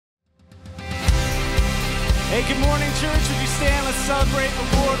Hey, good morning, church. Would you stand? Let's celebrate the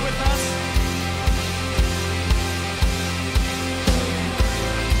Lord with us.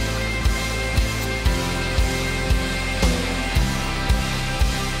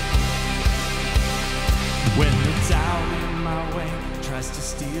 When the doubt in my way tries to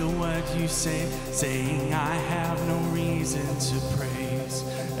steal what you say, saying I have no reason to praise,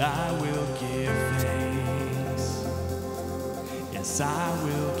 I will give thanks. Yes, I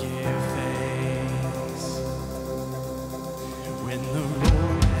will give thanks. When the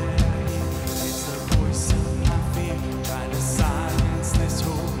roaring is the voice of my fear, trying to silence this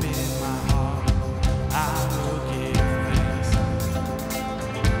hope in my heart, I will give thanks.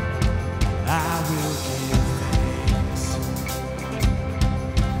 I will give thanks.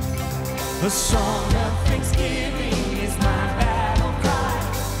 A song of thanksgiving is my battle cry.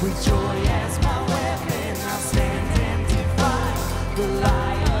 With joy as my weapon, I'll stand and defy the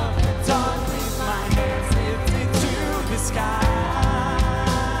lie of the dark with my hands lifted to the sky.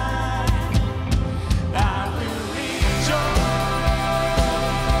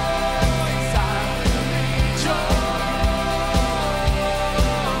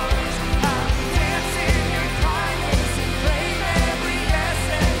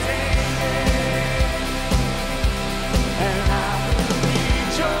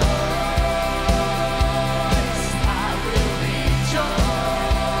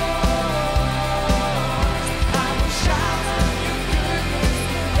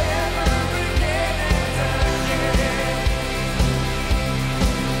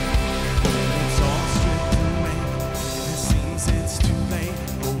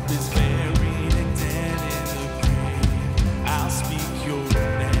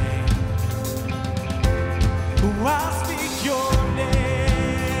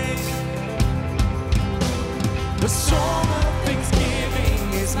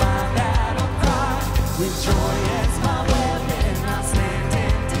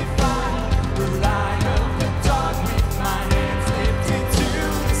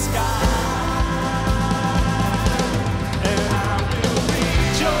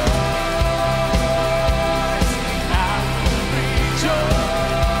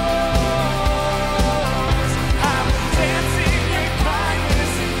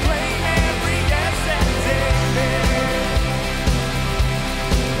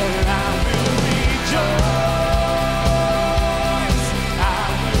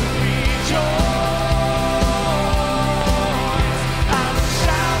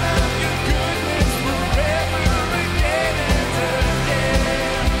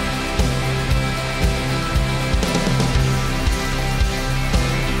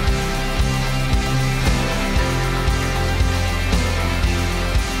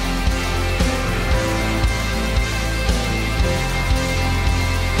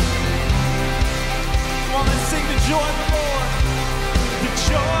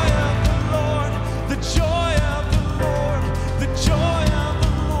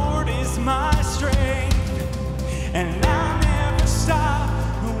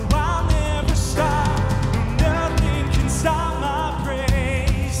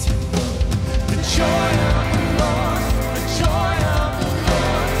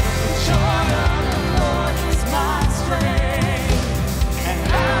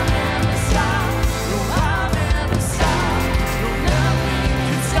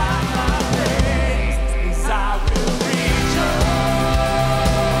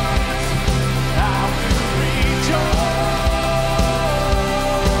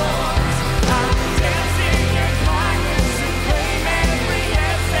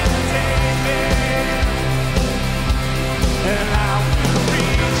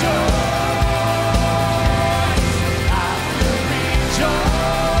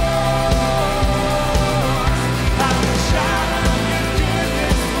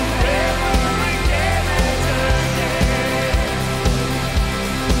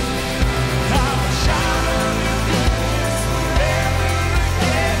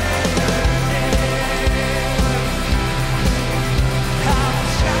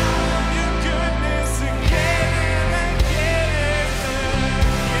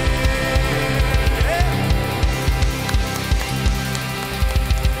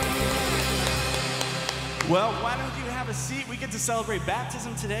 Well, why don't you have a seat? We get to celebrate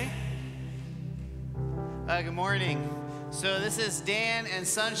baptism today. Good morning. So this is Dan and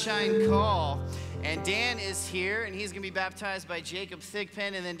Sunshine Call. And Dan is here, and he's going to be baptized by Jacob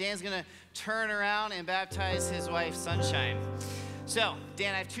Thigpen. And then Dan's going to turn around and baptize his wife, Sunshine. So,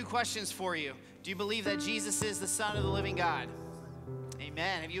 Dan, I have two questions for you. Do you believe that Jesus is the Son of the living God?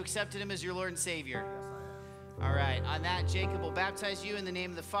 Amen. Have you accepted him as your Lord and Savior? All right. On that, Jacob will baptize you in the name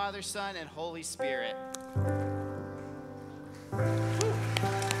of the Father, Son, and Holy Spirit. All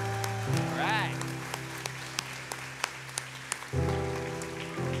right.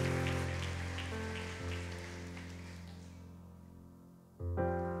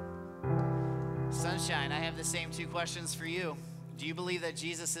 Sunshine, I have the same two questions for you. Do you believe that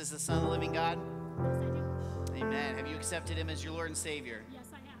Jesus is the Son of the living God? Yes, I do. Amen. Have you accepted him as your Lord and Savior? Yes,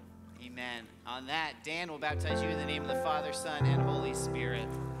 I have. Amen. On that, Dan will baptize you in the name of the Father, Son, and Holy Spirit.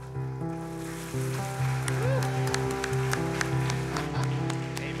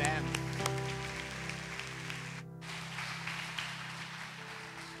 Amen.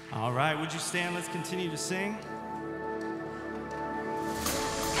 All right, would you stand? Let's continue to sing.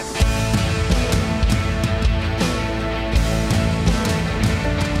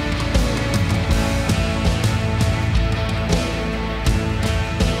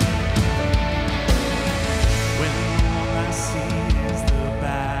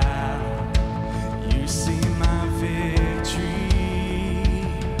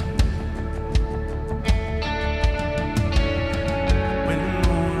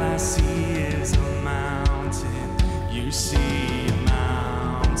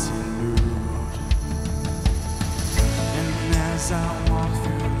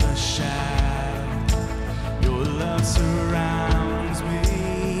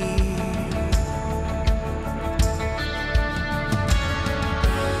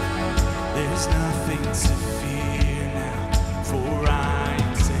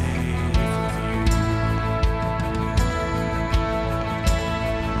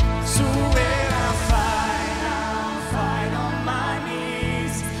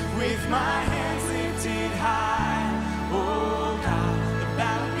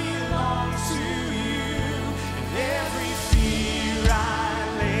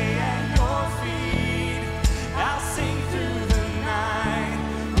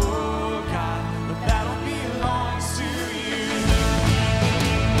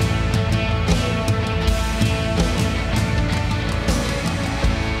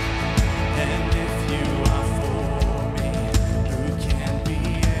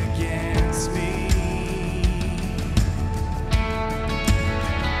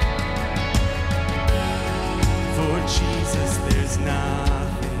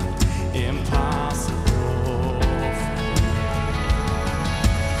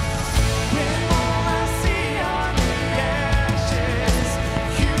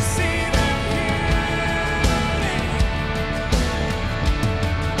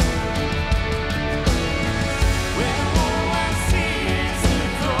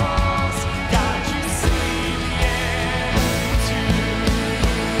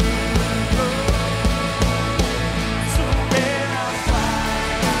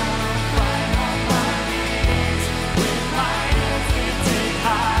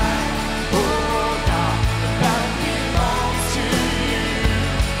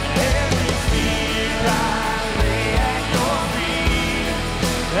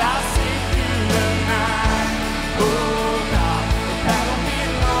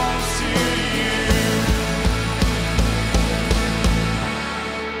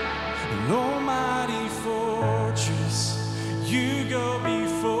 Fortress.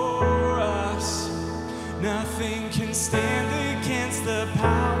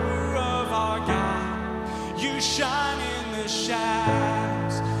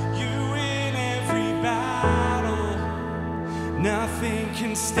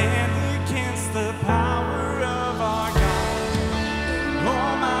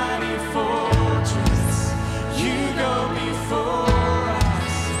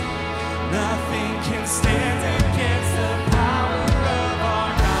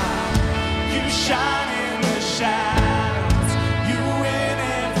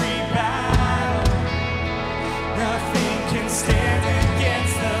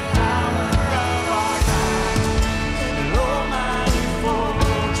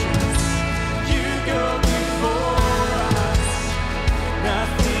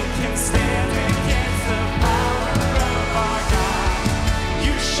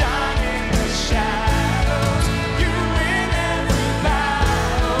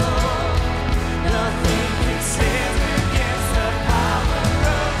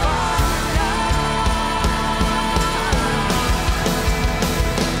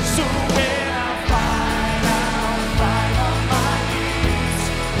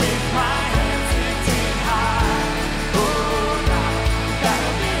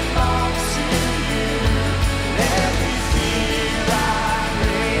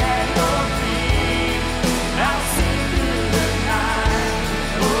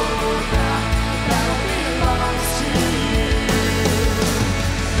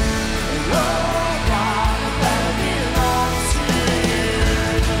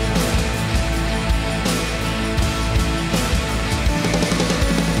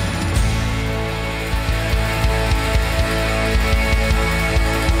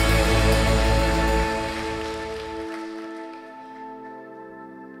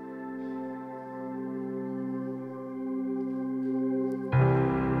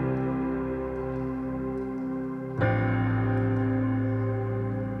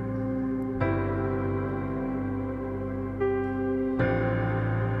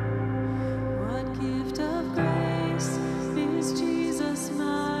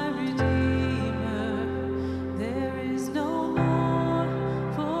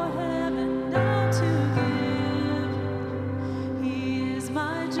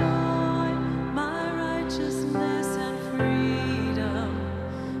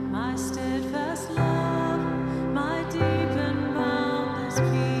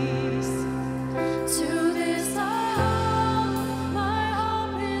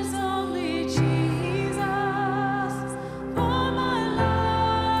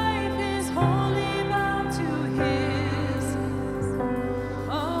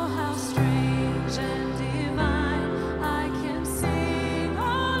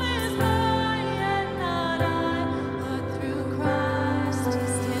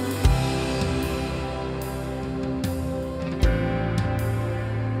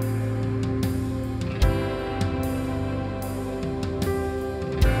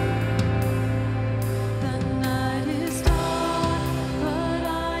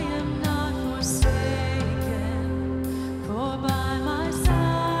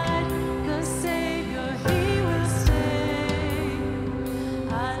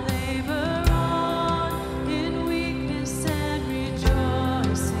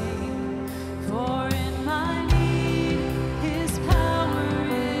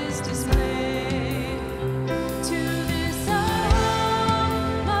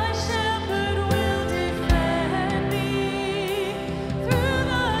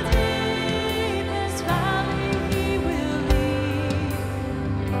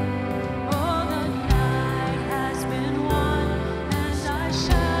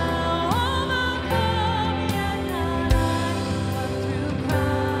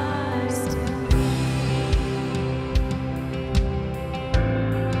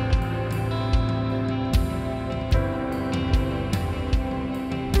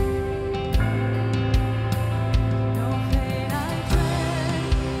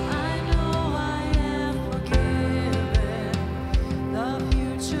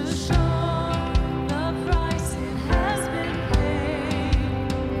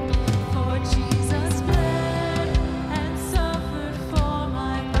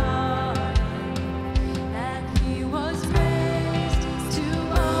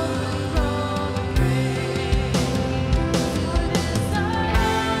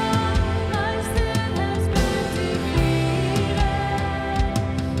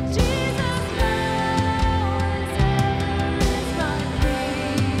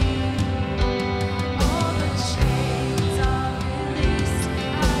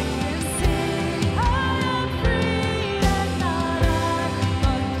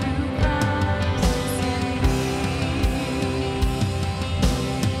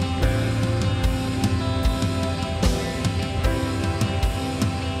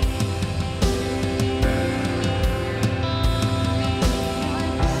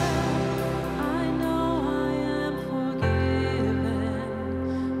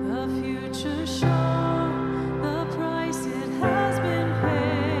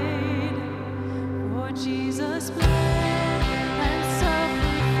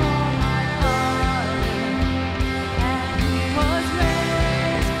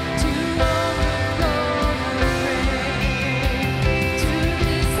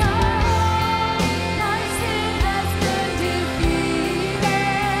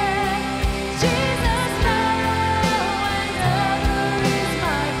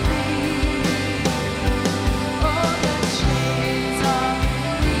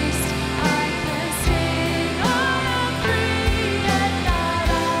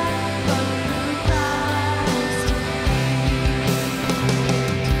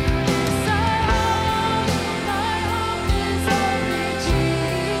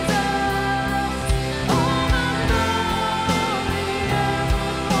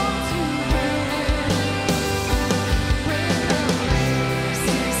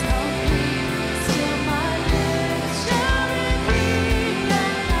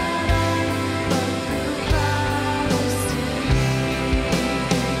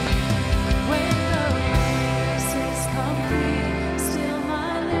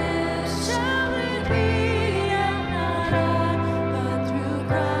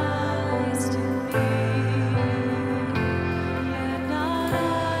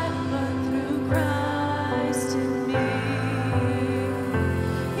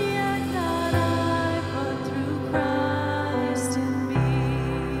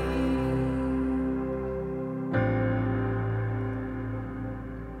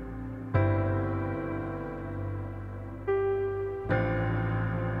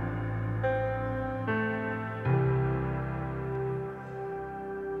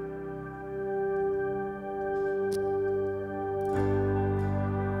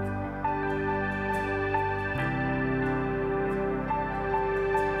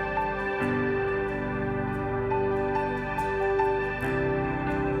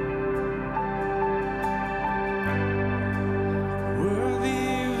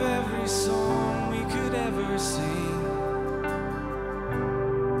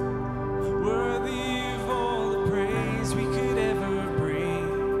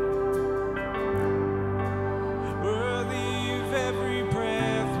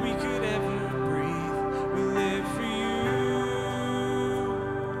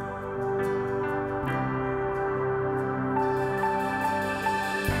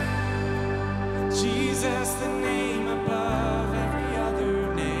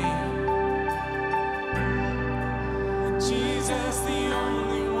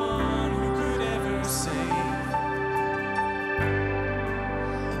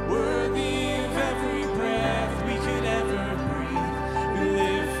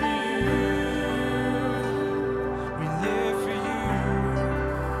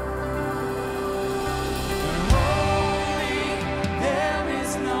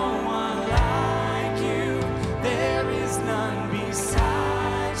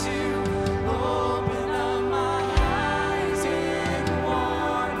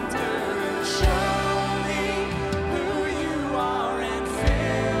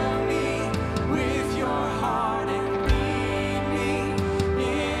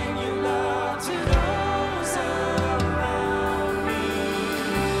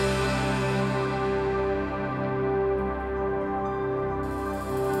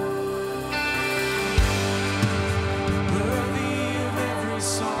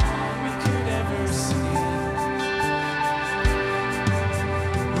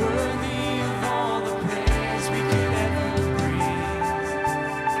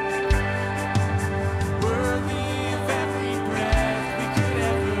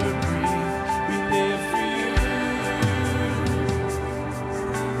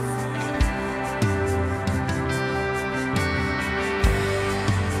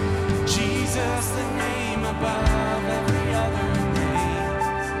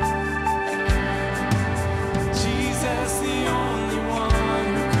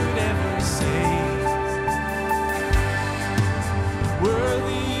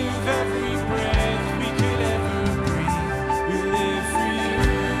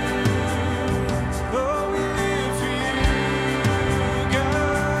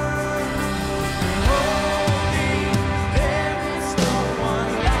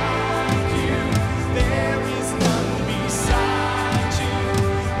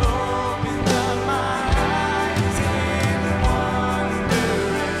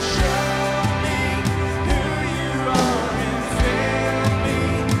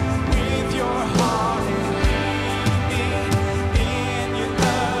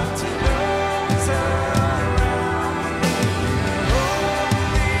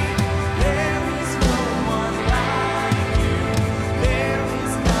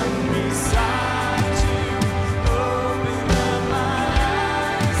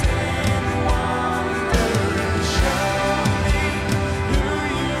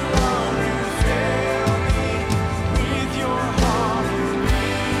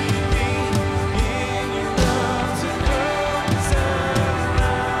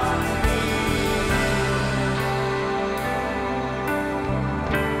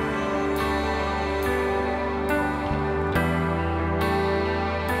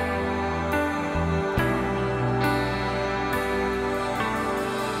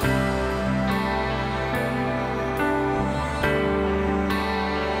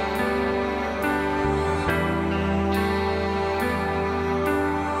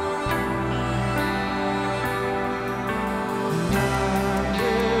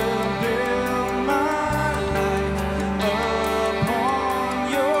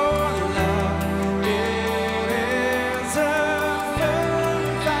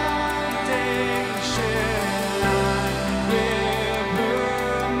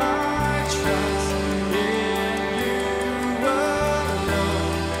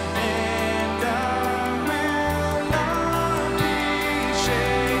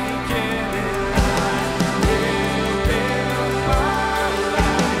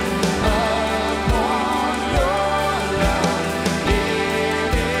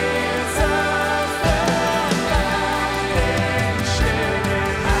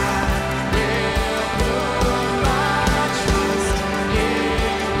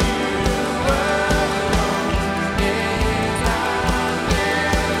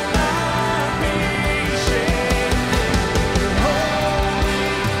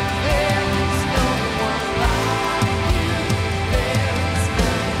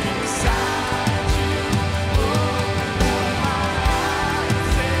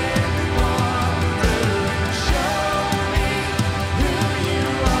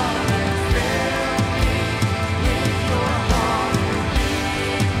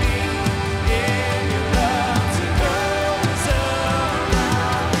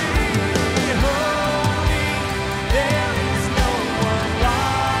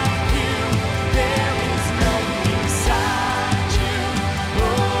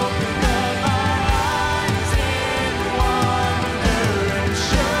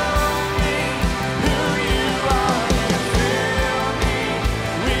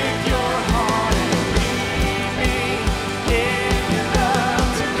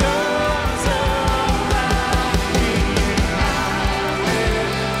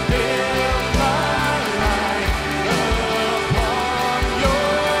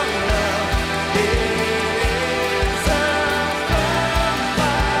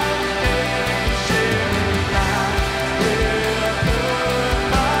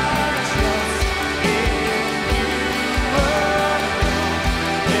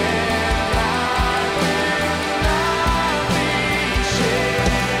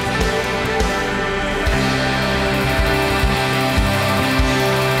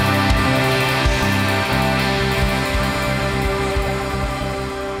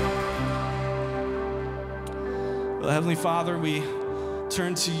 Heavenly Father, we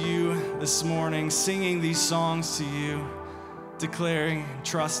turn to you this morning, singing these songs to you, declaring,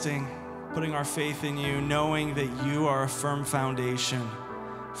 trusting, putting our faith in you, knowing that you are a firm foundation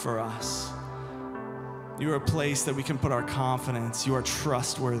for us. You are a place that we can put our confidence. You are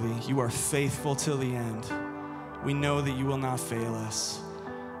trustworthy. You are faithful till the end. We know that you will not fail us.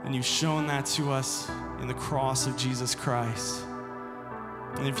 And you've shown that to us in the cross of Jesus Christ.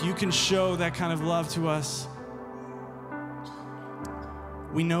 And if you can show that kind of love to us,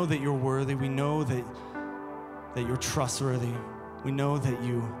 we know that you're worthy. We know that you're trustworthy. We know that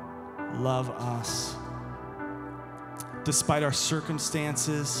you love us. Despite our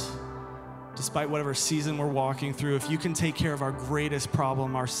circumstances, despite whatever season we're walking through, if you can take care of our greatest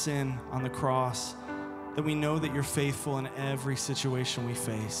problem, our sin on the cross, then we know that you're faithful in every situation we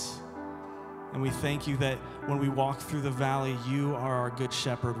face. And we thank you that when we walk through the valley, you are our good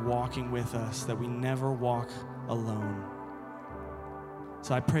shepherd walking with us, that we never walk alone.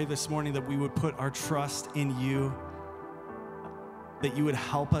 So I pray this morning that we would put our trust in you, that you would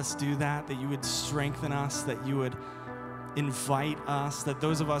help us do that you would strengthen us, that you would invite us, that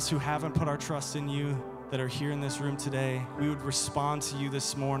those of us who haven't put our trust in you, that are here in this room today, we would respond to you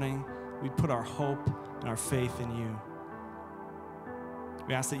this morning. We'd put our hope and our faith in you.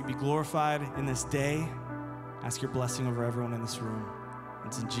 We ask that you be glorified in this day. Ask your blessing over everyone in this room.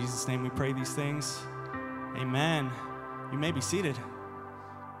 It's in Jesus' name we pray these things. Amen. You may be seated.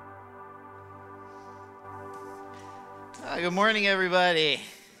 Good morning, everybody.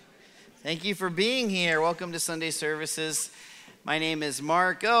 Thank you for being here. Welcome to Sunday services. My name is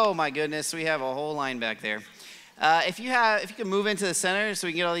Mark. Oh my goodness, we have a whole line back there. If you can move into the center so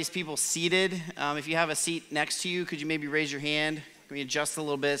we can get all these people seated. If you have a seat next to you, could you maybe raise your hand? Can we adjust a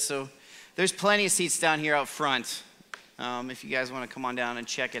little bit? So there's plenty of seats down here out front. If you guys want to come on down and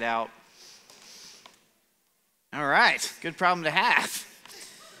check it out. All right, good problem to have.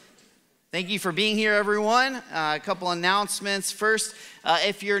 Thank you for being here, everyone. A couple announcements. First,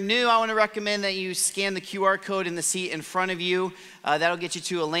 if you're new, I want to recommend that you scan the QR code in the seat in front of you. That'll get you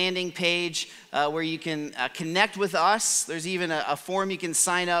to a landing page where you can connect with us. There's even a form you can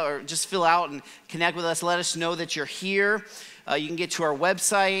sign up or just fill out and connect with us. Let us know that you're here. You can get to our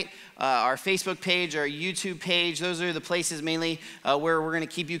website, our Facebook page, our YouTube page. Those are the places mainly where we're going to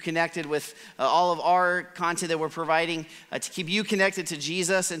keep you connected with all of our content that we're providing to keep you connected to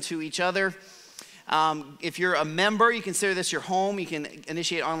Jesus and to each other. If you're a member, you consider this your home. You can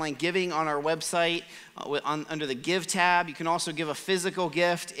initiate online giving on our website under the Give tab. You can also give a physical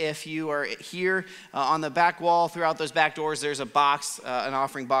gift if you are here on the back wall. Throughout those back doors, there's a box, an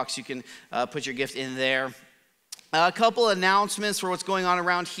offering box. You can put your gift in there. A couple announcements for what's going on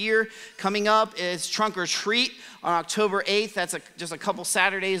around here. Coming up is Trunk or Treat on October 8th. That's just a couple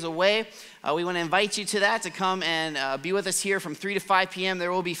Saturdays away. We want to invite you to that, to come and be with us here from 3 to 5 p.m.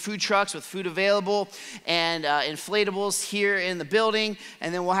 There will be food trucks with food available and inflatables here in the building.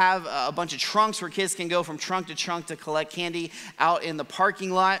 And then we'll have a bunch of trunks where kids can go from trunk to collect candy out in the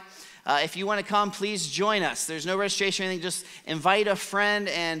parking lot. If you want to come, please join us. There's no registration or anything. Just invite a friend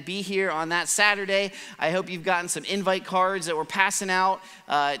and be here on that Saturday. I hope you've gotten some invite cards that we're passing out.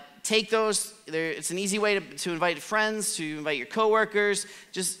 Take those. It's an easy way to invite friends, to invite your coworkers.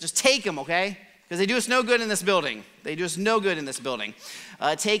 Just take them, okay? Because they do us no good in this building. They do us no good in this building.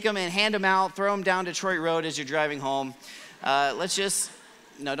 Take them and hand them out. Throw them down Detroit Road as you're driving home.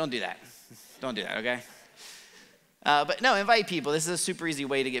 No, don't do that. Don't do that, okay? But no, invite people. This is a super easy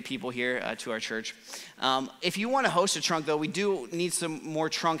way to get people here to our church. If you want to host a trunk, though, we do need some more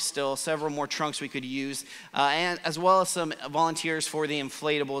trunks still, several more trunks we could use, and as well as some volunteers for the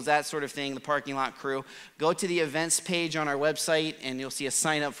inflatables, that sort of thing, the parking lot crew. Go to the events page on our website, and you'll see a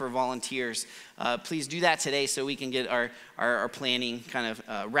sign up for volunteers. Please do that today so we can get our planning kind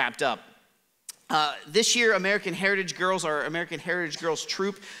of wrapped up. This year, American Heritage Girls, our American Heritage Girls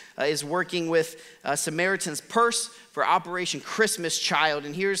troop, is working with Samaritan's Purse for Operation Christmas Child.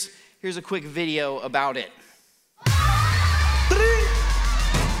 And here's a quick video about it. 3,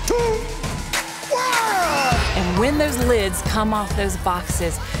 2, 1! And when those lids come off those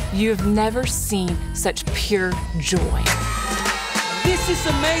boxes, you've never seen such pure joy. This is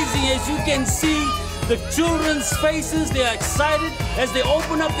amazing. As you can see, the children's faces, they're excited as they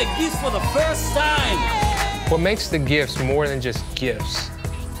open up the gifts for the first time. What makes the gifts more than just gifts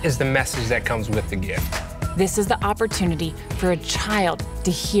is the message that comes with the gift. This is the opportunity for a child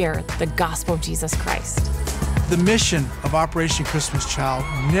to hear the gospel of Jesus Christ. The mission of Operation Christmas Child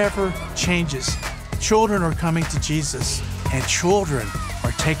never changes. Children are coming to Jesus, and children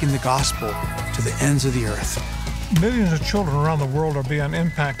are taking the gospel to the ends of the earth. Millions of children around the world are being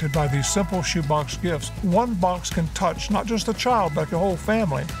impacted by these simple shoebox gifts. One box can touch not just a child, but the whole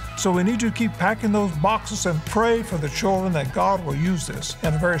family. So we need to keep packing those boxes and pray for the children that God will use this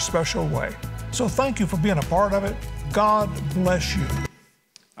in a very special way. So thank you for being a part of it. God bless you.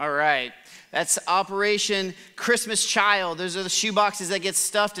 All right. That's Operation Christmas Child. Those are the shoe boxes that get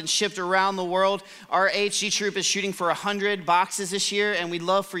stuffed and shipped around the world. Our HG troop is shooting for 100 boxes this year, and we'd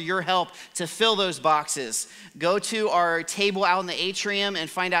love for your help to fill those boxes. Go to our table out in the atrium and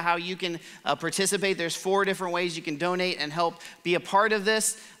find out how you can participate. There's 4 different ways you can donate and help be a part of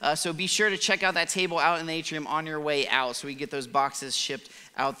this. So be sure to check out that table out in the atrium on your way out so we get those boxes shipped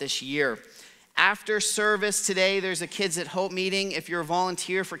out this year. After service today, there's a Kids at Hope meeting. If you're a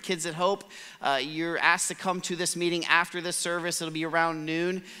volunteer for Kids at Hope, you're asked to come to this meeting after this service. It'll be around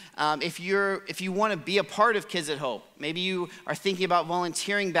noon. If you want to be a part of Kids at Hope, maybe you are thinking about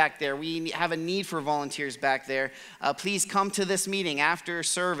volunteering back there. We have a need for volunteers back there. Please come to this meeting after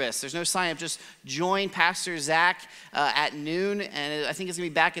service. There's no sign up. Just join Pastor Zach at noon, and I think it's going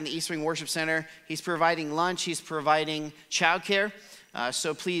to be back in the East Wing Worship Center. He's providing lunch. He's providing childcare.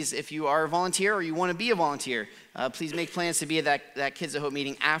 So please, if you are a volunteer or you want to be a volunteer, please make plans to be at that Kids at Hope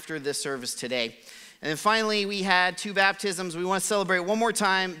meeting after this service today. And then finally, we had 2 baptisms. We want to celebrate one more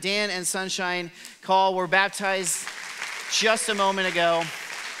time. Dan and Sunshine Call were baptized just a moment ago.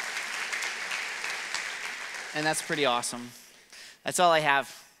 And that's pretty awesome. That's all I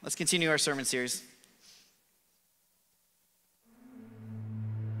have. Let's continue our sermon series.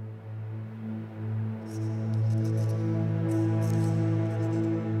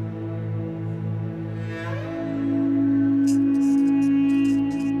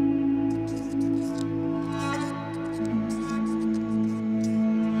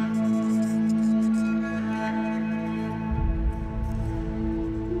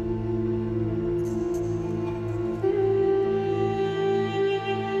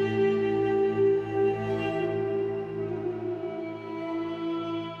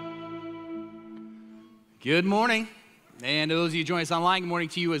 Good morning, and to those of you joining us online, good morning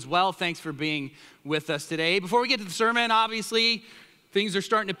to you as well. Thanks for being with us today. Before we get to the sermon, obviously, things are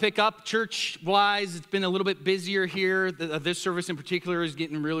starting to pick up church-wise. It's been a little bit busier here. This service in particular is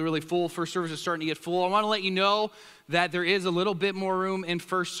getting really, really full. First service is starting to get full. I want to let you know that there is a little bit more room in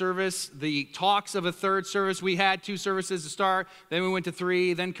first service. The talks of a third service, we had 2 services to start, then we went to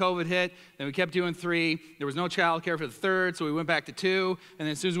 3, then COVID hit, then we kept doing 3. There was no childcare for the third, so we went back to 2, and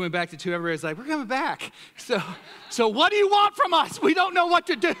then as soon as we went back to 2, everybody's like, we're coming back. So what do you want from us? We don't know what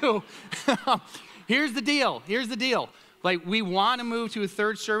to do. Here's the deal. Like, we want to move to a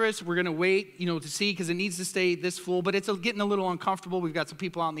third service. We're going to wait, to see, because it needs to stay this full, but it's getting a little uncomfortable. We've got some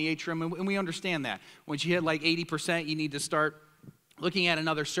people out in the atrium, and we understand that. Once you hit like 80%, you need to start looking at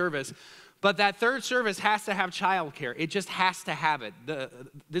another service. But that third service has to have childcare. It just has to have it.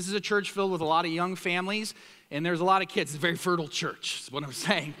 This is a church filled with a lot of young families, and there's a lot of kids. It's a very fertile church, is what I'm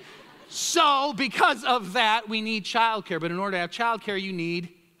saying. So, because of that, we need childcare. But in order to have childcare, you need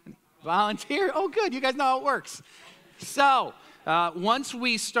volunteer. Oh, good. You guys know how it works. So, once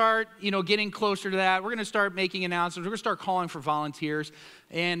we start, getting closer to that, we're going to start making announcements. We're going to start calling for volunteers.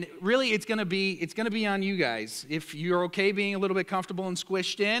 And really, it's going to be on you guys. If you're okay being a little bit comfortable and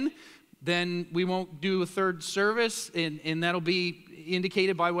squished in, then we won't do a third service, and that'll be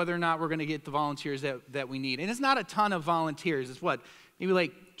indicated by whether or not we're going to get the volunteers that we need. And it's not a ton of volunteers. It's maybe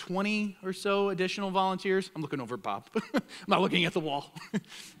like 20 or so additional volunteers. I'm looking over at Bob. I'm not looking at the wall.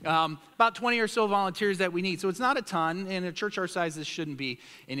 About 20 or so volunteers that we need. So it's not a ton, and a church our size, this shouldn't be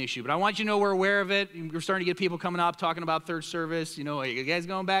an issue. But I want you to know we're aware of it. We're starting to get people coming up talking about third service. Are you guys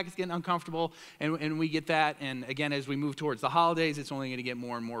going back? It's getting uncomfortable, and we get that. And again, as we move towards the holidays, it's only going to get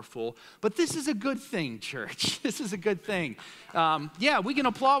more and more full. But this is a good thing, church. This is a good thing. We can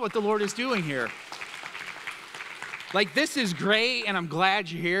applaud what the Lord is doing here. Like, this is great, and I'm glad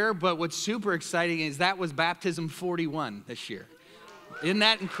you're here, but what's super exciting is that was baptism 41 this year. Isn't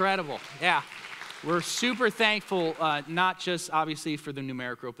that incredible? Yeah. We're super thankful, not just, obviously, for the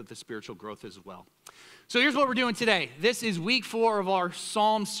numeric growth, but the spiritual growth as well. So here's what we're doing today. This is week 4 of our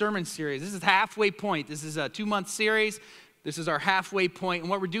Psalm sermon series. This is halfway point. This is a 2-month series. This is our halfway point, and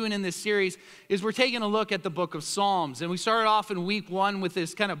what we're doing in this series is we're taking a look at the book of Psalms. And we started off in week 1 with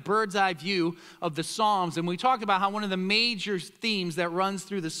this kind of bird's eye view of the Psalms, and we talked about how one of the major themes that runs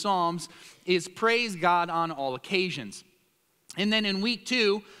through the Psalms is praise God on all occasions. And then in week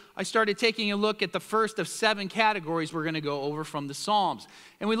 2, I started taking a look at the first of 7 categories we're going to go over from the Psalms.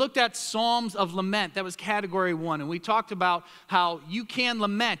 And we looked at Psalms of lament. That was category 1. And we talked about how you can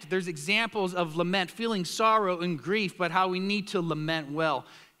lament. There's examples of lament, feeling sorrow and grief, but how we need to lament well.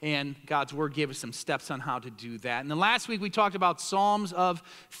 And God's word gave us some steps on how to do that. And then last week we talked about Psalms of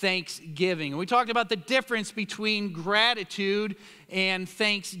Thanksgiving. And we talked about the difference between gratitude and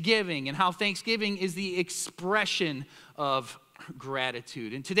thanksgiving, and how thanksgiving is the expression of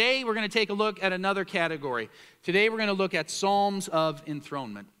gratitude. And today we're going to take a look at another category. Today we're going to look at Psalms of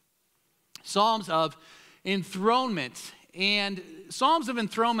Enthronement. Psalms of Enthronement. And Psalms of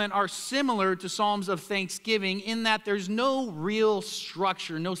Enthronement are similar to Psalms of Thanksgiving in that there's no real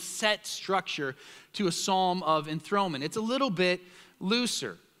structure, no set structure to a Psalm of Enthronement. It's a little bit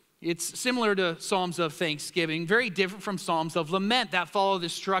looser. It's similar to Psalms of Thanksgiving, very different from Psalms of Lament that follow the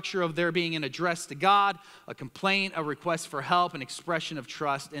structure of there being an address to God, a complaint, a request for help, an expression of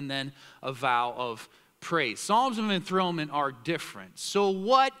trust, and then a vow of praise. Psalms of Enthronement are different. So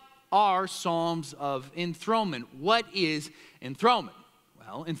what are Psalms of Enthronement? What is enthronement?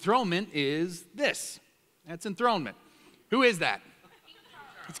 Well, enthronement is this. That's enthronement. Who is that?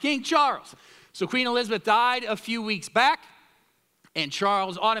 It's King Charles. So Queen Elizabeth died a few weeks back, and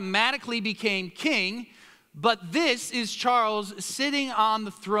Charles automatically became king, but this is Charles sitting on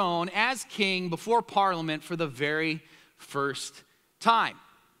the throne as king before Parliament for the very first time.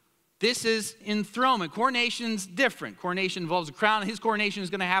 This is enthronement. Coronation's different. Coronation involves a crown. His coronation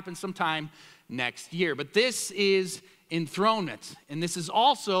is going to happen sometime next year. But this is enthronement. And this is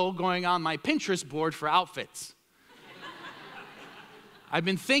also going on my Pinterest board for outfits. I've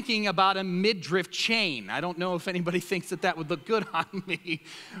been thinking about a midriff chain. I don't know if anybody thinks that that would look good on me.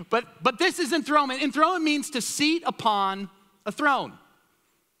 But this is enthronement. Enthronement means to seat upon a throne.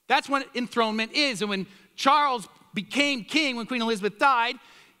 That's what enthronement is. And when Charles became king, when Queen Elizabeth died,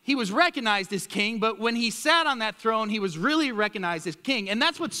 he was recognized as king, but when he sat on that throne, he was really recognized as king. And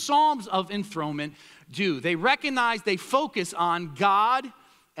that's what Psalms of Enthronement do. They recognize, they focus on God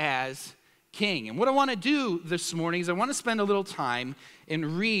as king. And what I want to do this morning is I want to spend a little time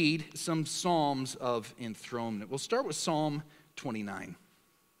and read some Psalms of Enthronement. We'll start with Psalm 29.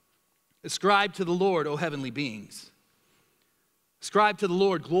 Ascribe to the Lord, O heavenly beings. Ascribe to the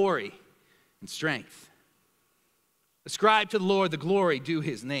Lord glory and strength. Ascribe to the Lord the glory due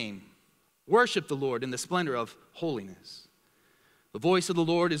his name. Worship the Lord in the splendor of holiness. The voice of the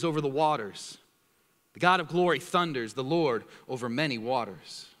Lord is over the waters. The God of glory thunders, the Lord over many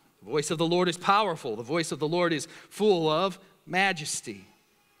waters. The voice of the Lord is powerful. The voice of the Lord is full of majesty.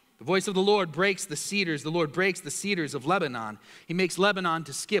 The voice of the Lord breaks the cedars. The Lord breaks the cedars of Lebanon. He makes Lebanon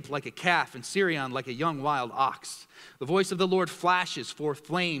to skip like a calf and Syrian like a young wild ox. The voice of the Lord flashes forth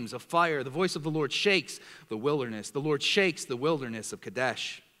flames of fire. The voice of the Lord shakes the wilderness. The Lord shakes the wilderness of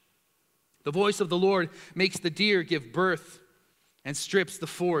Kadesh. The voice of the Lord makes the deer give birth and strips the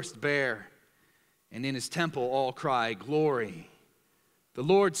forest bare. And in his temple all cry, glory. The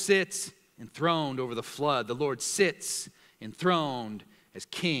Lord sits enthroned over the flood. The Lord sits enthroned as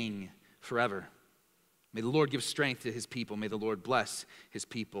king forever. May the Lord give strength to his people. May the Lord bless his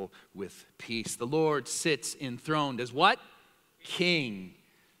people with peace. The Lord sits enthroned as what? King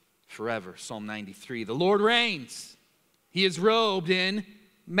forever. Psalm 93. The Lord reigns. He is robed in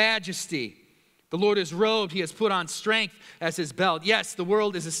majesty. The Lord is robed. He has put on strength as his belt. Yes, the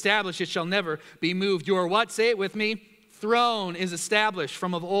world is established. It shall never be moved. Your what? Say it with me. Throne is established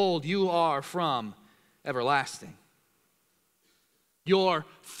from of old. You are from everlasting. Your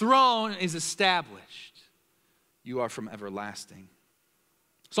throne is established. You are from everlasting.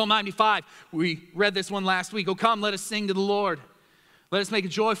 Psalm 95, we read this one last week. Oh, come, let us sing to the Lord. Let us make a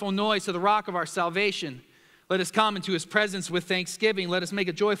joyful noise to the rock of our salvation. Let us come into his presence with thanksgiving. Let us make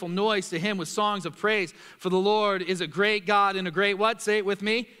a joyful noise to him with songs of praise. For the Lord is a great God and a great what? Say it with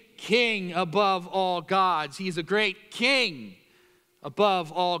me. King above all gods. He is a great king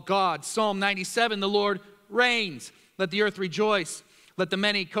above all gods. Psalm 97, the Lord reigns. Let the earth rejoice. Let the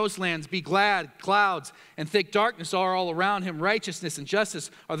many coastlands be glad. Clouds and thick darkness are all around him. Righteousness and justice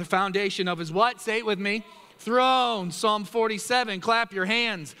are the foundation of his what? Say it with me. Throne. Psalm 47, clap your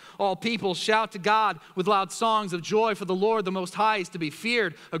hands. All people shout to God with loud songs of joy, for the Lord the Most High is to be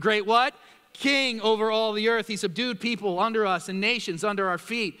feared. A great what? King over all the earth. He subdued people under us and nations under our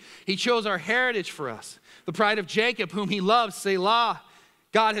feet. He chose our heritage for us. The pride of Jacob, whom he loves, Selah.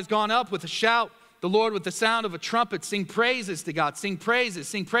 God has gone up with a shout. The Lord with the sound of a trumpet. Sing praises to God. Sing praises.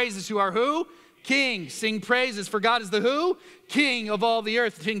 Sing praises to our who? King. Sing praises, for God is the who? King of all the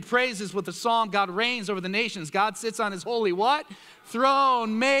earth. Sing praises with the song. God reigns over the nations. God sits on his holy what?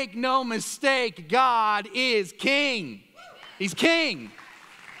 Throne. Make no mistake, God is king. He's king.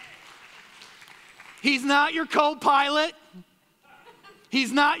 He's not your co-pilot.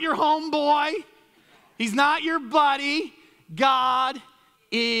 He's not your homeboy. He's not your buddy. God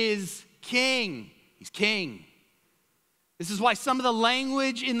is king. He's king. This is why some of the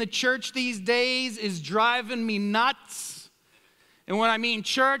language in the church these days is driving me nuts. And when I mean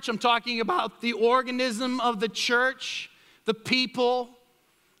church, I'm talking about the organism of the church, the people,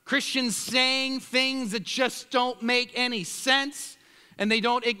 Christians saying things that just don't make any sense, and they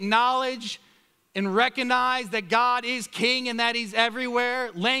don't acknowledge and recognize that God is king and that he's everywhere.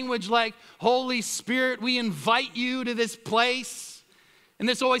 Language like, Holy Spirit, we invite you to this place. And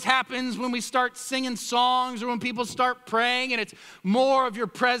this always happens when we start singing songs or when people start praying, and it's more of your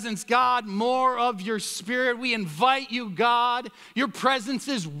presence, God, more of your spirit. We invite you, God. Your presence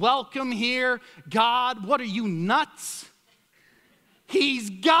is welcome here. God, what are you, nuts? He's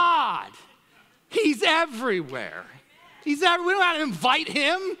God. He's everywhere. He's everywhere. We don't have to invite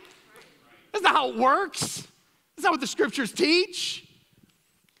him. That's not how it works. That's not what the scriptures teach.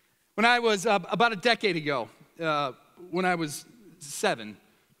 When I was about a decade ago, when I was 7,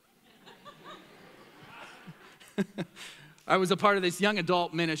 I was a part of this young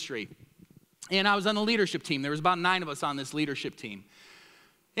adult ministry. And I was on the leadership team. There was about 9 of us on this leadership team.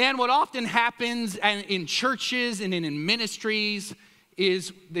 And what often happens in churches and in ministries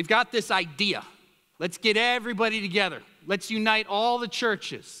is they've got this idea. Let's get everybody together. Let's unite all the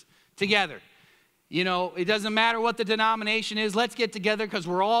churches together. You know, it doesn't matter what the denomination is. Let's get together because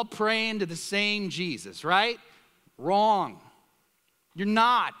we're all praying to the same Jesus, right? Wrong. You're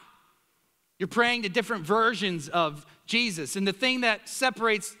not. You're praying to different versions of Jesus. And the thing that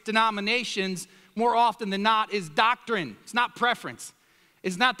separates denominations more often than not is doctrine. It's not preference.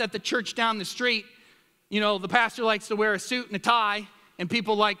 It's not that the church down the street, you know, the pastor likes to wear a suit and a tie, and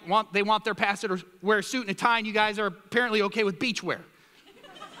people they want their pastor to wear a suit and a tie, and you guys are apparently okay with beach wear.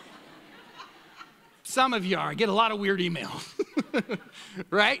 Some of you are. I get a lot of weird emails,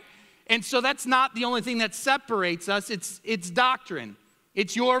 right? And so that's not the only thing that separates us. It's doctrine.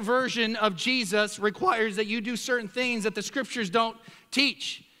 It's your version of Jesus requires that you do certain things that the scriptures don't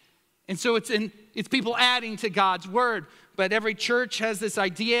teach. And so it's people adding to God's word. But every church has this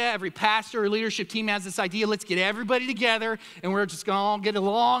idea, every pastor or leadership team has this idea, let's get everybody together and we're just going to all get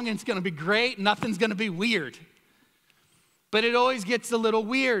along and it's going to be great, nothing's going to be weird. But it always gets a little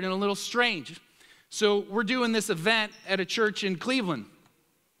weird and a little strange. So we're doing this event at a church in Cleveland.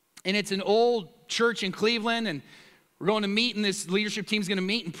 And it's an old church in Cleveland, and we're going to meet, and this leadership team's going to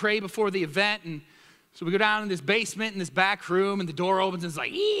meet and pray before the event. And so we go down in this basement in this back room, and the door opens, and it's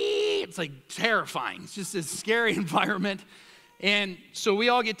like, ee! It's like terrifying. It's just this scary environment. And so we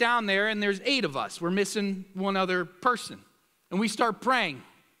all get down there, and there's 8 of us. We're missing one other person. And we start praying.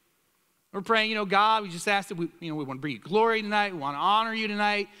 We're praying, you know, God, we just asked that we want to bring you glory tonight. We want to honor you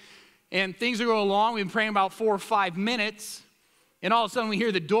tonight. And things are going along. We've been praying about 4 or 5 minutes. And all of a sudden we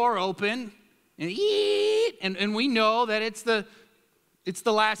hear the door open, and we know that it's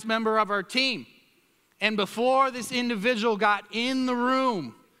the last member of our team. And before this individual got in the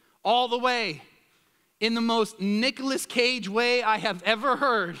room, all the way, in the most Nicolas Cage way I have ever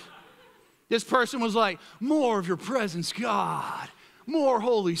heard, this person was like, more of your presence, God. More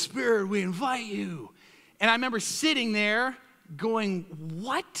Holy Spirit, we invite you. And I remember sitting there going,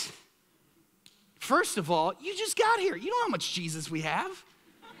 what? First of all, you just got here. You know how much Jesus we have.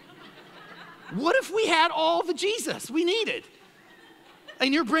 What if we had all the Jesus we needed?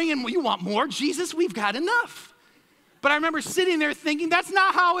 And you want more Jesus? We've got enough. But I remember sitting there thinking, that's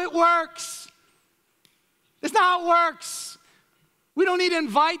not how it works. That's not how it works. We don't need to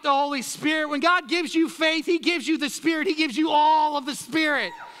invite the Holy Spirit. When God gives you faith, he gives you the Spirit. He gives you all of the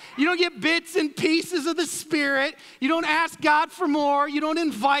Spirit. You don't get bits and pieces of the Spirit. You don't ask God for more. You don't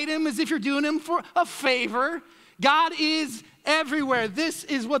invite him as if you're doing him for a favor. God is everywhere. This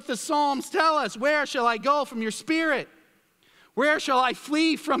is what the Psalms tell us. Where shall I go from your Spirit? Where shall I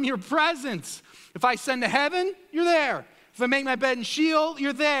flee from your presence? If I ascend to heaven, you're there. If I make my bed in Sheol,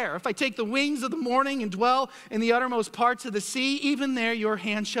 you're there. If I take the wings of the morning and dwell in the uttermost parts of the sea, even there your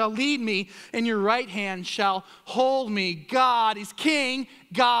hand shall lead me, and your right hand shall hold me. God is king.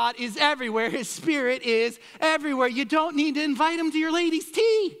 God is everywhere. His Spirit is everywhere. You don't need to invite him to your ladies'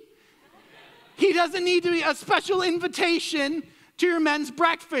 tea. He doesn't need to be a special invitation to your men's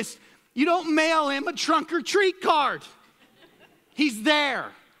breakfast. You don't mail him a trunk or treat card. He's there.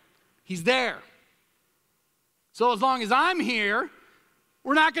 He's there. So as long as I'm here,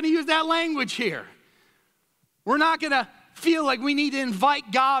 we're not going to use that language here. We're not going to feel like we need to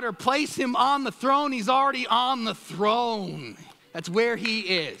invite God or place him on the throne. He's already on the throne. That's where he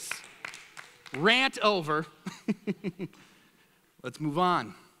is. Rant over. Let's move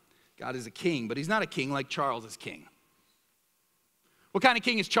on. God is a king, but he's not a king like Charles is king. What kind of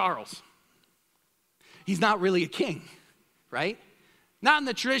king is Charles? He's not really a king, right? Not in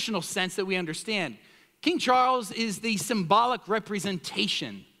the traditional sense that we understand. King Charles is the symbolic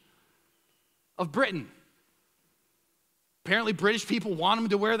representation of Britain. Apparently, British people want him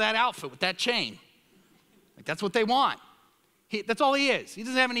to wear that outfit with that chain. Like, that's what they want. That's all he is. He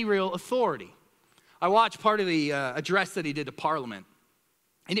doesn't have any real authority. I watched part of the address that he did to Parliament,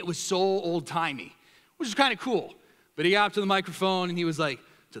 and it was so old-timey, which is kind of cool. But he got up to the microphone, and he was like,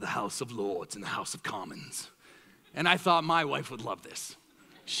 "To the House of Lords and the House of Commons." And I thought my wife would love this.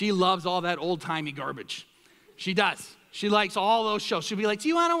 She loves all that old-timey garbage. She does. She likes all those shows. She'll be like, "Do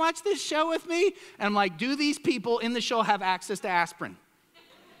you want to watch this show with me?" And I'm like, "Do these people in the show have access to aspirin?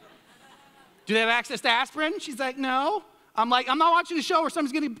 Do they have access to aspirin?" She's like, "No." I'm like, "I'm not watching the show where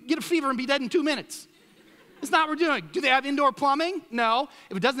someone's going to get a fever and be dead in 2 minutes. That's not what we're doing." "Do they have indoor plumbing?" "No."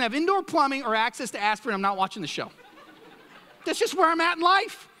 If it doesn't have indoor plumbing or access to aspirin, I'm not watching the show. That's just where I'm at in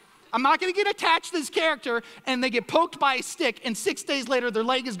life. I'm not going to get attached to this character and they get poked by a stick and 6 days later their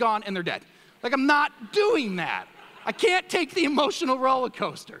leg is gone and they're dead. Like, I'm not doing that. I can't take the emotional roller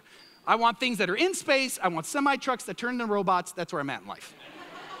coaster. I want things that are in space. I want semi-trucks that turn into robots. That's where I'm at in life.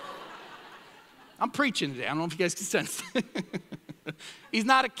 I'm preaching today. I don't know if you guys can sense. He's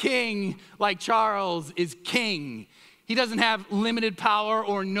not a king like Charles is king. He doesn't have limited power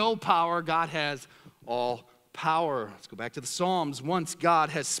or no power. God has all power. Let's go back to the Psalms. Once God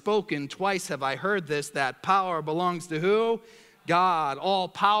has spoken, twice have I heard this, that power belongs to who? God. All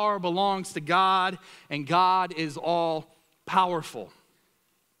power belongs to God, and God is all powerful.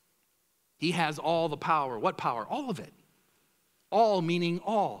 He has all the power. What power? All of it. All meaning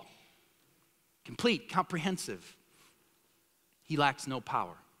all. Complete, comprehensive. He lacks no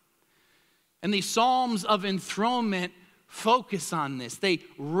power. And the Psalms of Enthronement focus on this. They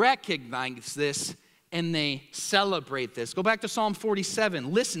recognize this and they celebrate this. Go back to Psalm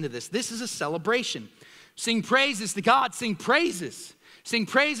 47. Listen to this. This is a celebration. Sing praises to God. Sing praises. Sing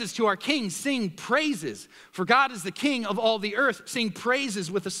praises to our King. Sing praises. For God is the King of all the earth. Sing praises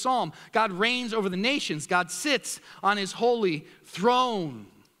with a psalm. God reigns over the nations. God sits on his holy throne.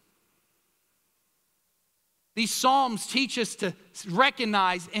 These psalms teach us to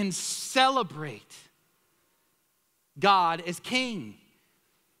recognize and celebrate God as King.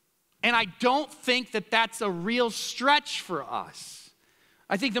 And I don't think that that's a real stretch for us.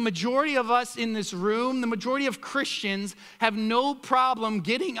 I think the majority of us in this room, the majority of Christians, have no problem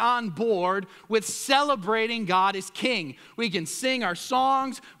getting on board with celebrating God as King. We can sing our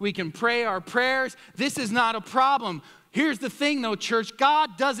songs, we can pray our prayers. This is not a problem. Here's the thing though, church,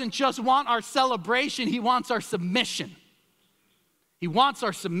 God doesn't just want our celebration, he wants our submission. He wants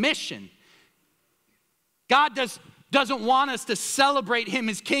our submission. God doesn't want us to celebrate him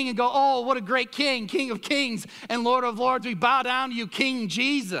as King and go, "Oh, what a great King, King of kings and Lord of lords. We bow down to you, King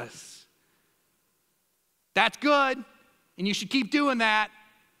Jesus." That's good, and you should keep doing that.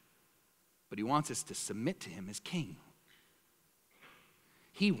 But he wants us to submit to him as King.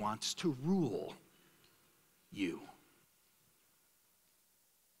 He wants to rule you.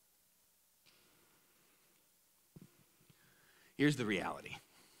 Here's the reality.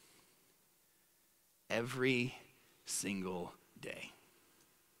 Every single day.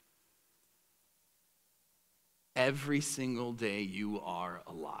 Every single day you are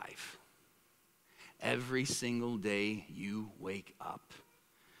alive. Every single day you wake up,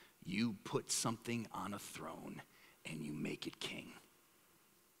 you put something on a throne and you make it king.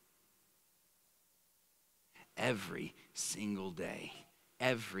 Every single day,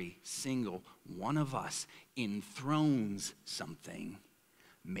 every single one of us enthrones something,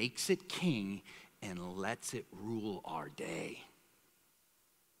 makes it king, and lets it rule our day.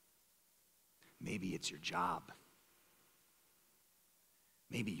 Maybe it's your job.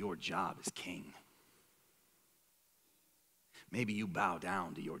 Maybe your job is king. Maybe you bow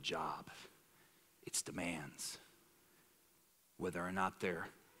down to your job, its demands, whether or not they're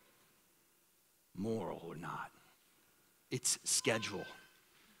moral or not. Its schedule,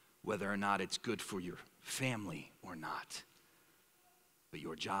 whether or not it's good for your family or not. But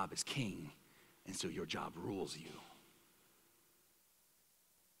your job is king. And so your job rules you.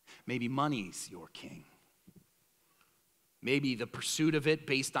 Maybe money's your king. Maybe the pursuit of it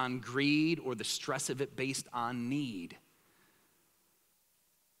based on greed or the stress of it based on need.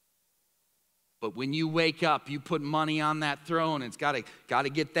 But when you wake up, you put money on that throne. It's got to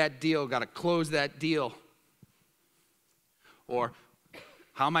get that deal, got to close that deal. Or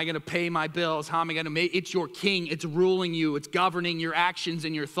how am I going to pay my bills? How am I going to make? It's your king. It's ruling you. It's governing your actions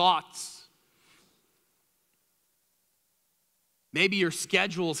and your thoughts. Maybe your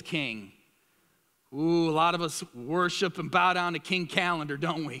schedule's king. Ooh, a lot of us worship and bow down to King Calendar,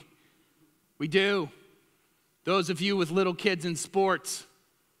 don't we? We do. Those of you with little kids in sports,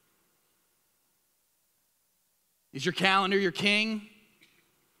 Is your calendar your king?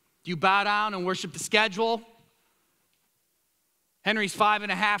 Do you bow down and worship the schedule? Henry's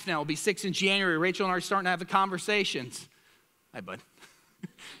 5.5 now. Will be 6 in January. Rachel and I are starting to have the conversations. Hi, bud.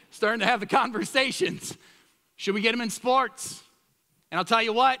 Starting to have the conversations. Should we get him in sports? And I'll tell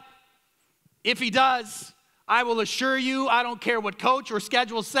you what, if he does, I will assure you, I don't care what coach or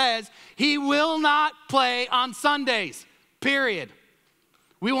schedule says, he will not play on Sundays, period.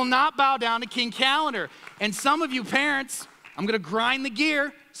 We will not bow down to King Calendar. And some of you parents, I'm going to grind the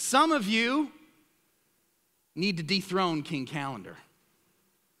gear, some of you need to dethrone King Calendar.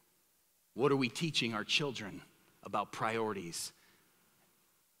 What are we teaching our children about priorities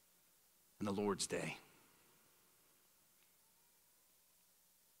in the Lord's Day?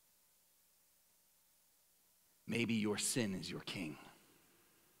 Maybe your sin is your king.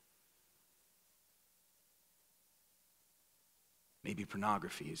 Maybe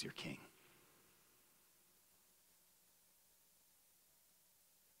pornography is your king.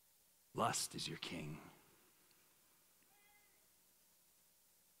 Lust is your king.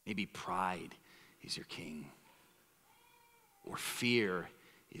 Maybe pride is your king. Or fear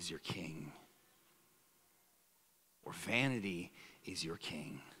is your king. Or vanity is your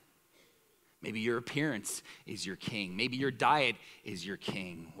king. Maybe your appearance is your king. Maybe your diet is your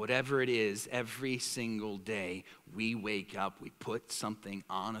king. Whatever it is, every single day we wake up, we put something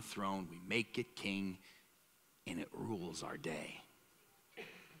on a throne, we make it king, and it rules our day.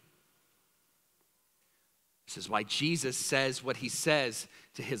 This is why Jesus says what he says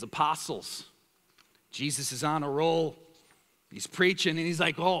to his apostles. Jesus is on a roll. He's preaching, and he's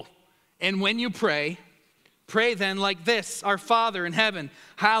like, oh, and when you pray, pray then like this: Our Father in heaven,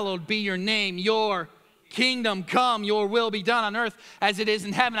 hallowed be your name. Your kingdom come, your will be done on earth as it is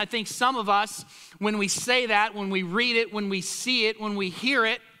in heaven. I think some of us, when we say that, when we read it, when we see it, when we hear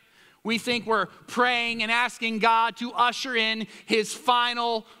it, we think we're praying and asking God to usher in his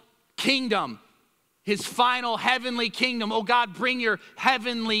final kingdom, his final heavenly kingdom. Oh God, bring your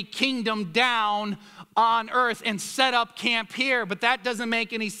heavenly kingdom down on earth and set up camp here. But that doesn't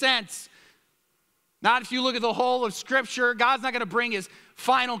make any sense. Not if you look at the whole of Scripture. God's not going to bring his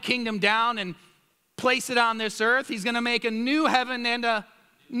final kingdom down and place it on this earth. He's going to make a new heaven and a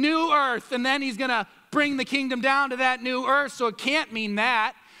new earth, and then he's going to bring the kingdom down to that new earth. So it can't mean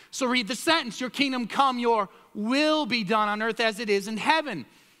that. So read the sentence: Your kingdom come, your will be done on earth as it is in heaven.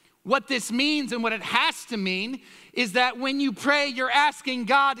 What this means and what it has to mean is that when you pray, you're asking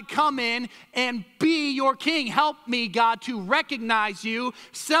God to come in and be your king. Help me, God, to recognize you,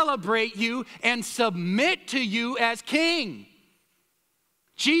 celebrate you, and submit to you as king.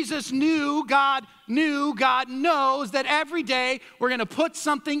 Jesus knew, God knows that every day we're going to put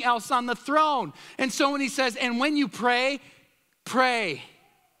something else on the throne. And so when he says, and when you pray, pray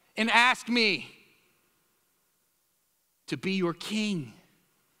and ask me to be your king,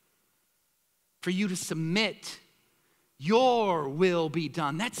 for you to submit, your will be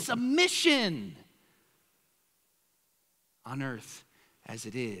done. That's submission on earth as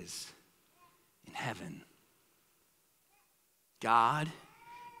it is in heaven. God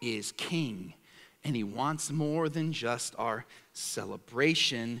is king, and he wants more than just our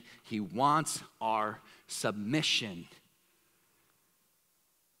celebration. He wants our submission.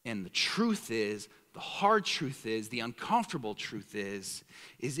 And the truth is, the hard truth is, the uncomfortable truth is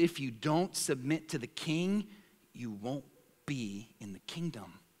if you don't submit to the king, you won't be in the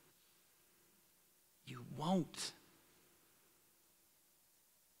kingdom. You won't.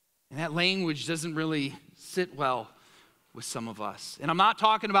 And that language doesn't really sit well with some of us. And I'm not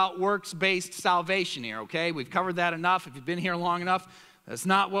talking about works-based salvation here, okay? We've covered that enough. If you've been here long enough, that's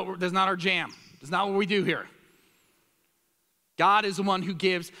not our jam. That's not what we do here. God is the one who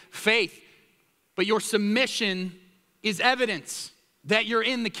gives faith. But your submission is evidence that you're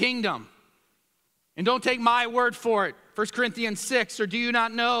in the kingdom. And don't take my word for it. 1 Corinthians 6, or do you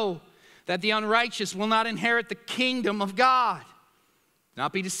not know that the unrighteous will not inherit the kingdom of God?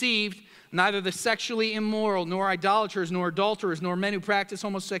 Not be deceived, neither the sexually immoral, nor idolaters, nor adulterers, nor men who practice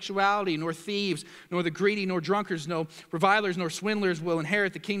homosexuality, nor thieves, nor the greedy, nor drunkards, nor revilers, nor swindlers will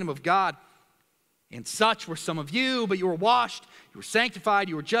inherit the kingdom of God. And such were some of you, but you were washed, you were sanctified,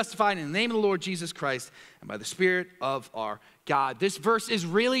 you were justified in the name of the Lord Jesus Christ and by the Spirit of our God. This verse is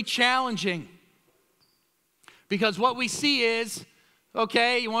really challenging because what we see is,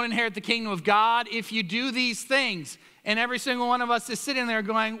 okay, you won't inherit the kingdom of God if you do these things. And every single one of us is sitting there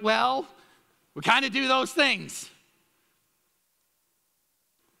going, well, we kind of do those things.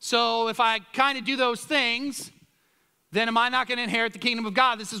 So if I kind of do those things, then am I not going to inherit the kingdom of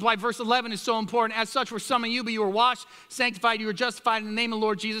God? This is why verse 11 is so important. As such were some of you, but you were washed, sanctified, you were justified in the name of the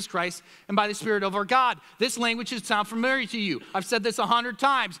Lord Jesus Christ and by the Spirit of our God. This language should sound familiar to you. I've said this 100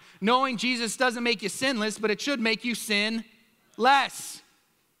 times. Knowing Jesus doesn't make you sinless, but it should make you sin less.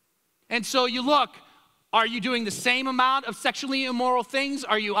 And so you look, are you doing the same amount of sexually immoral things?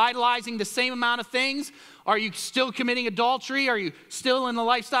 Are you idolizing the same amount of things? Are you still committing adultery? Are you still in the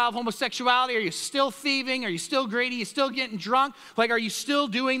lifestyle of homosexuality? Are you still thieving? Are you still greedy? Are you still getting drunk? Like, are you still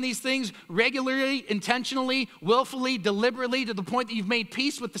doing these things regularly, intentionally, willfully, deliberately to the point that you've made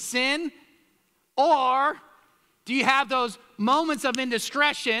peace with the sin? Or do you have those moments of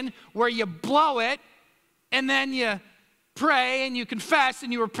indiscretion where you blow it and then you pray and you confess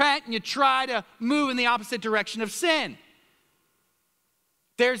and you repent and you try to move in the opposite direction of sin?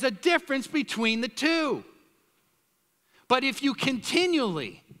 There's a difference between the two. But if you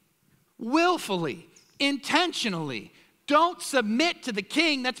continually, willfully, intentionally don't submit to the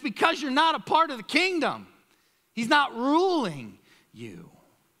king, that's because you're not a part of the kingdom. He's not ruling you.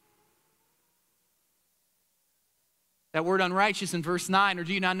 That word unrighteous in verse 9, or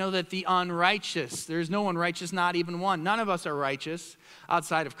do you not know that the unrighteous, there is no one righteous, not even one. None of us are righteous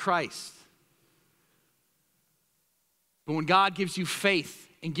outside of Christ. But when God gives you faith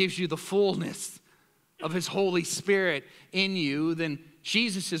and gives you the fullness of his Holy Spirit in you, then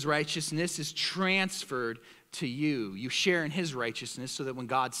Jesus' righteousness is transferred to you. You share in his righteousness so that when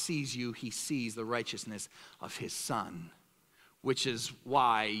God sees you, he sees the righteousness of his Son, which is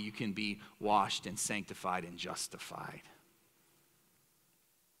why you can be washed and sanctified and justified.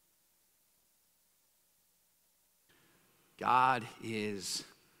 God is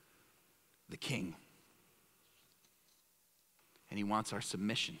the King, and he wants our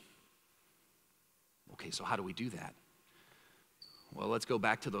submission. Okay, so how do we do that? Well, let's go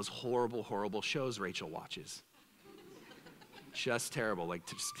back to those horrible, horrible shows Rachel watches. Just terrible,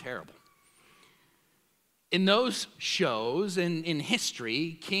 just terrible. In those shows and in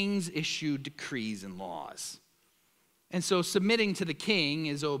history, kings issued decrees and laws. And so submitting to the king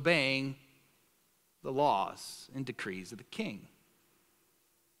is obeying the laws and decrees of the king.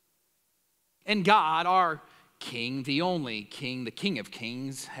 And God, our king, the only king, the King of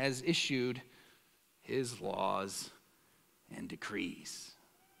Kings, has issued his laws and decrees.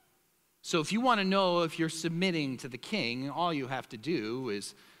 So if you want to know if you're submitting to the king, all you have to do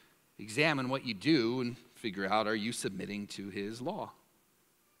is examine what you do and figure out, are you submitting to his law?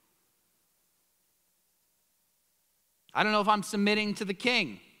 I don't know if I'm submitting to the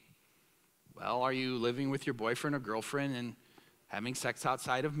king. Well, are you living with your boyfriend or girlfriend and having sex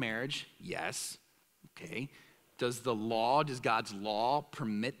outside of marriage? Yes. Okay. Does God's law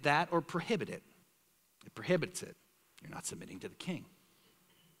permit that or prohibit it? It prohibits it. You're not submitting to the king.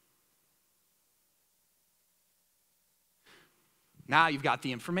 Now you've got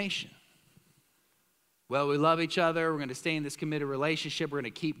the information. Well, we love each other. We're going to stay in this committed relationship. We're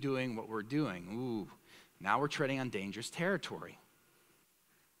going to keep doing what we're doing. Ooh, now we're treading on dangerous territory.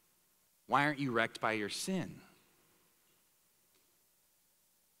 Why aren't you wrecked by your sin?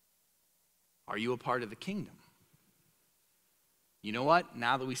 Are you a part of the kingdom? You know what?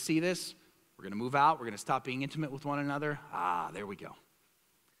 Now that we see this, we're going to move out. We're going to stop being intimate with one another. There we go.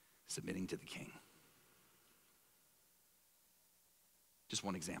 Submitting to the king. Just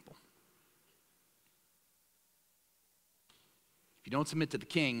one example. If you don't submit to the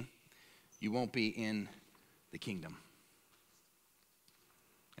king, you won't be in the kingdom.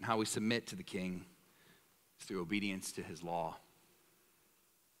 And how we submit to the king is through obedience to his law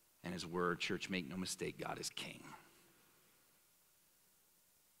and his word. Church, make no mistake, God is king.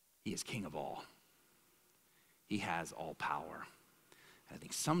 He is king of all. He has all power. And I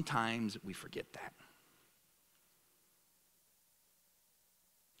think sometimes we forget that.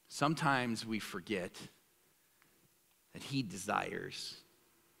 Sometimes we forget that he desires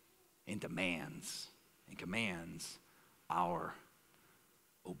and demands and commands our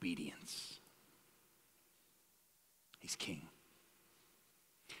obedience. He's king.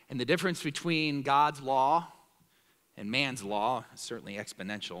 And the difference between God's law and man's law is certainly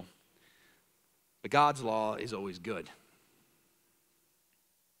exponential. But God's law is always good.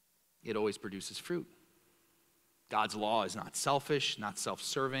 It always produces fruit. God's law is not selfish, not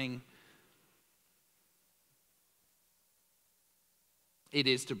self-serving. It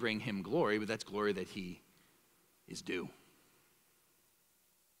is to bring him glory, but that's glory that he is due.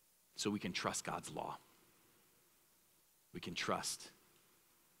 So we can trust God's law. We can trust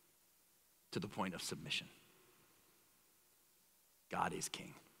to the point of submission. God is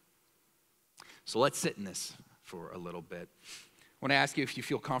king. So let's sit in this for a little bit. I want to ask you if you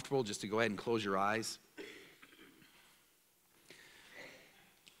feel comfortable just to go ahead and close your eyes.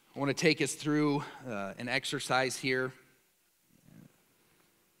 I want to take us through an exercise here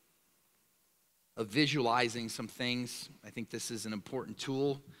of visualizing some things. I think this is an important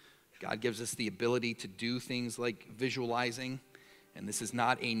tool. God gives us the ability to do things like visualizing. And this is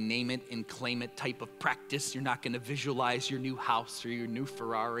not a name it and claim it type of practice. You're not going to visualize your new house or your new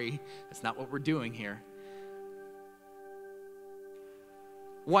Ferrari. That's not what we're doing here.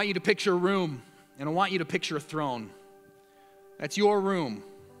 I want you to picture a room, and I want you to picture a throne. That's your room.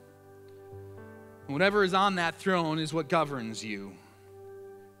 And whatever is on that throne is what governs you.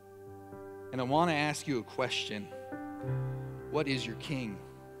 And I want to ask you a question. What is your king?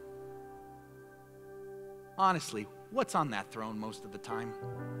 Honestly, what's on that throne most of the time?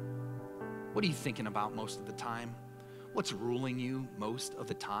 What are you thinking about most of the time? What's ruling you most of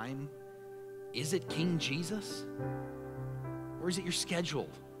the time? Is it King Jesus? Or is it your schedule?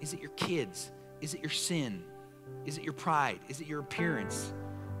 Is it your kids? Is it your sin? Is it your pride? Is it your appearance?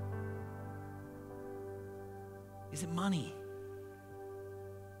 Is it money?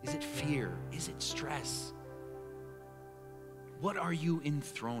 Is it fear? Is it stress? What are you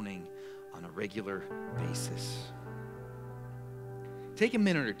enthroning on a regular basis? Take a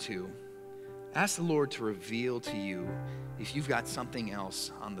minute or two. Ask the Lord to reveal to you if you've got something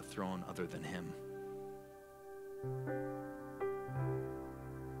else on the throne other than Him.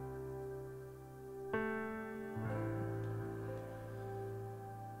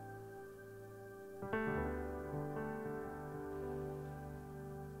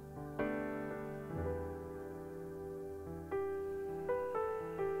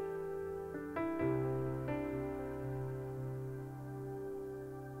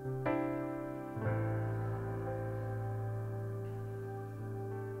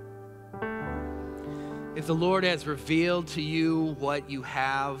 If the Lord has revealed to you what you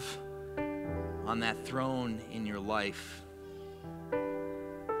have on that throne in your life, I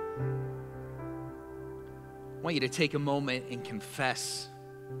want you to take a moment and confess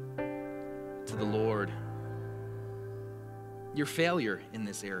to the Lord your failure in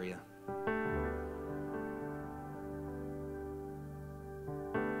this area.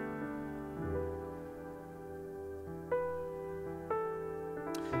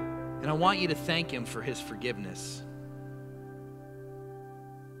 And I want you to thank Him for His forgiveness.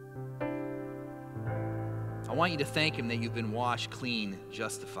 I want you to thank Him that you've been washed clean,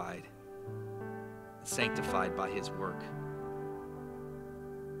 justified, and sanctified by His work.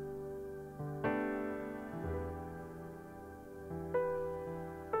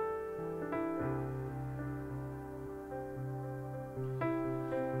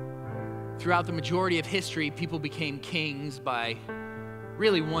 Throughout the majority of history, people became kings by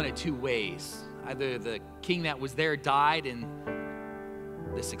really one of two ways. Either the king that was there died and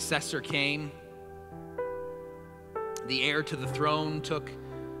the successor came. The heir to the throne took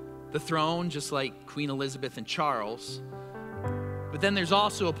the throne, just like Queen Elizabeth and Charles. But then there's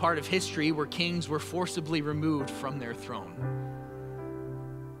also a part of history where kings were forcibly removed from their throne.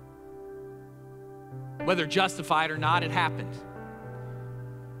 Whether justified or not, it happened.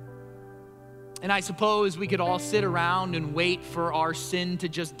 And I suppose we could all sit around and wait for our sin to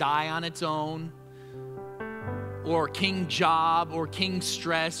just die on its own, or king job, or king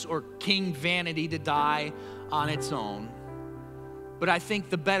stress, or king vanity to die on its own. But I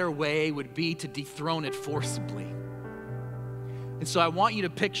think the better way would be to dethrone it forcibly. And so I want you to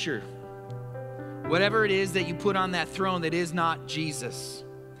picture whatever it is that you put on that throne that is not Jesus,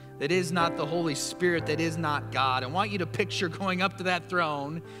 that is not the Holy Spirit, that is not God. I want you to picture going up to that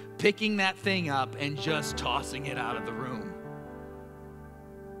throne, picking that thing up, and just tossing it out of the room.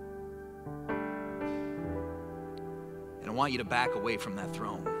 And I want you to back away from that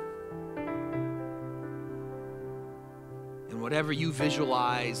throne. And whatever you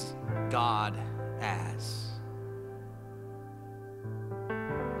visualize God as,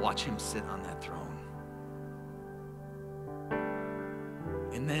 watch Him sit on that throne.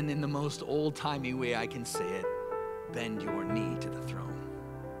 And then in the most old-timey way I can say it, bend your knee to the throne.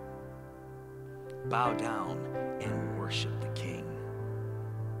 Bow down and worship the King.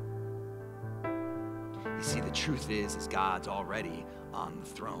 You see, the truth is God's already on the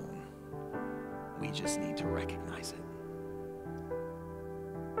throne. We just need to recognize it.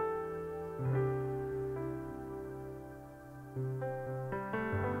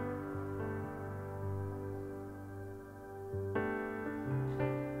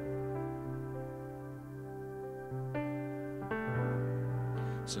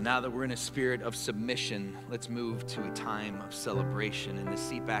 So now that we're in a spirit of submission, let's move to a time of celebration. In the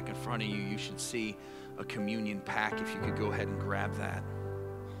seat back in front of you, you should see a communion pack. If you could go ahead and grab that.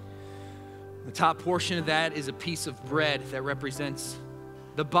 The top portion of that is a piece of bread that represents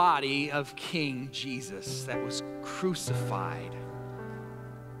the body of King Jesus that was crucified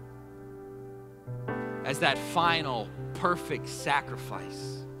as that final perfect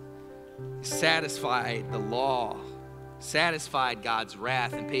sacrifice. He satisfied the law, satisfied God's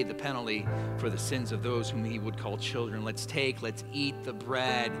wrath, and paid the penalty for the sins of those whom he would call children. Let's eat the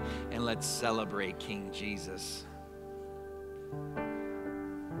bread, and let's celebrate King Jesus.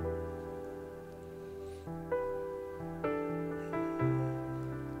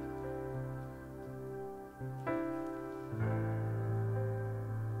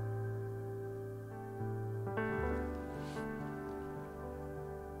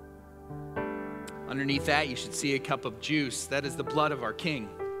 Underneath that, you should see a cup of juice. That is the blood of our King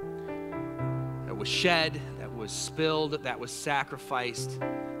that was shed, that was spilled, that was sacrificed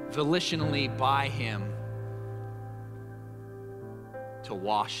volitionally by him to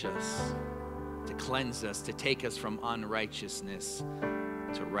wash us, to cleanse us, to take us from unrighteousness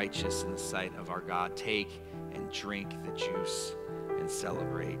to righteous in the sight of our God. Take and drink the juice and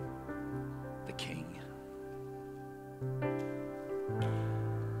celebrate the King.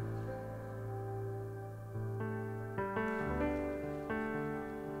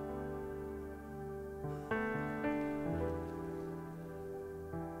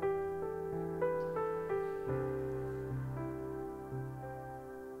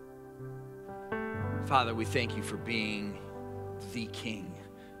 Father, we thank you for being the King,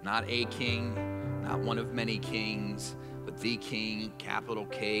 not a king, not one of many kings, but the King, capital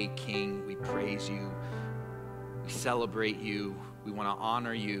K, King. We praise you. We celebrate you. We want to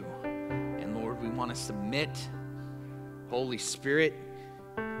honor you. And Lord, we want to submit. Holy Spirit,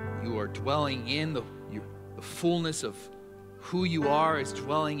 you are dwelling in the fullness of who you are is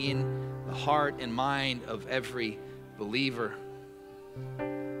dwelling in the heart and mind of every believer.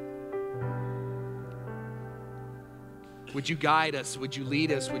 Would you guide us? Would you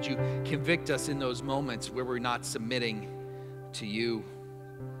lead us? Would you convict us in those moments where we're not submitting to you?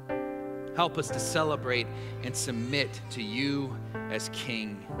 Help us to celebrate and submit to you as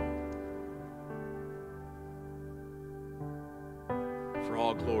King. For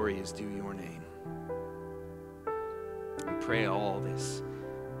all glory is due your name. We pray all this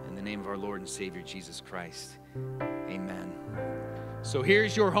in the name of our Lord and Savior, Jesus Christ. Amen. So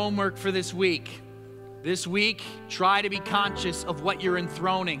here's your homework for this week. This week, try to be conscious of what you're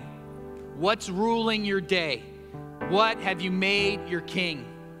enthroning. What's ruling your day? What have you made your king?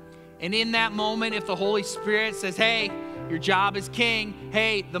 And in that moment, if the Holy Spirit says, hey, your job is king,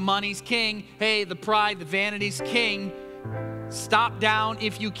 hey, the money's king, hey, the pride, the vanity's king, stop down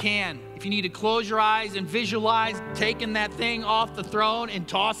if you can. If you need to close your eyes and visualize taking that thing off the throne and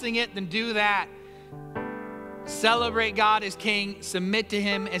tossing it, then do that. Celebrate God as King, submit to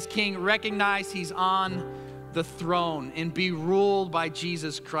him as King, recognize he's on the throne, and be ruled by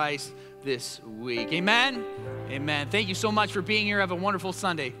Jesus Christ this week. Amen? Amen. Thank you so much for being here. Have a wonderful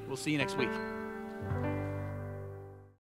Sunday. We'll see you next week.